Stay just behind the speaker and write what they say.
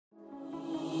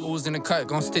hoes in the cut,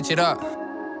 gon' stitch it up.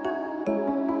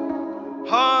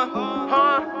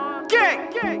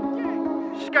 Gang.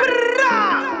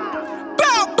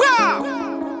 Bow, bow.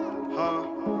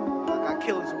 I got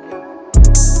killers with me.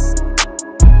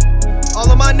 All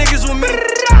of my niggas with me.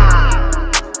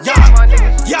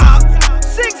 Yeah.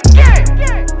 6 gang.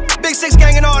 Big 6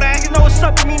 gang and all that. You know what's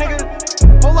up with me, nigga.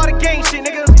 Whole lot of gang shit,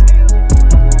 nigga.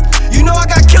 You know I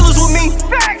got killers with me.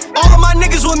 Facts. All of my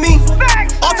niggas with me.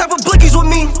 Facts. All type of blickies with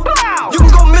me. Bow. You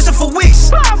can go missing for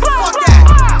weeks. Bow, bow, fuck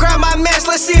that. Grab my mask,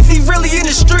 let's see if he really in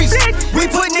the streets. We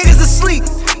put niggas to sleep,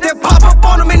 then pop up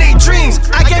on them in their dreams.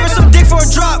 I gave her some dick for a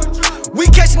drop. We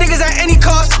catch niggas at any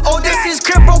cost. Oh, this is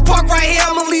Crypto Park right here.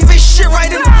 I'ma leave this shit right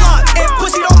in the block. If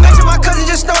pussy don't mention my cousin,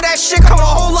 just know that shit come a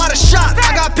whole lot of shots.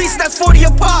 I got pieces that's 40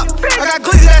 a pop. I got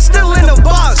glizzy that's still in the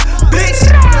box. Bitch,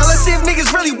 now let's see if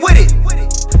niggas really with it.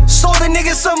 Sold a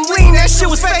nigga some lean, that shit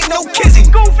was fake, no kizzy.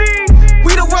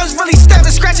 We the ones really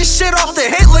stepping, scratching shit off the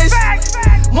hit list.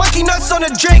 Monkey nuts on the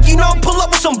drink, you know, pull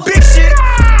up with some big shit.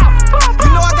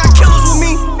 You know I got killers with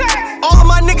me. All of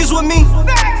my niggas with me.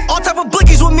 All type of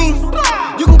blickies with me.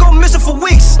 You can go missing for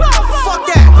weeks. Fuck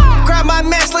that. Grab my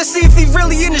mask, let's see if he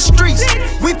really in the streets.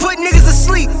 We put niggas to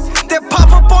sleep, then pop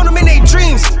up on them in their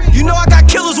dreams. You know I got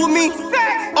killers with me.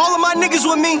 All of my niggas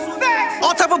with me.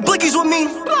 All type of blickies with me.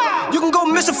 You can go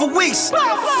missing for weeks.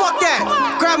 Fuck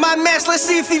that. Grab my mask, let's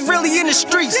see if he really in the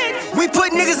streets. We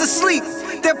put niggas to sleep,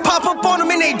 then pop up on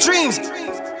them in their dreams.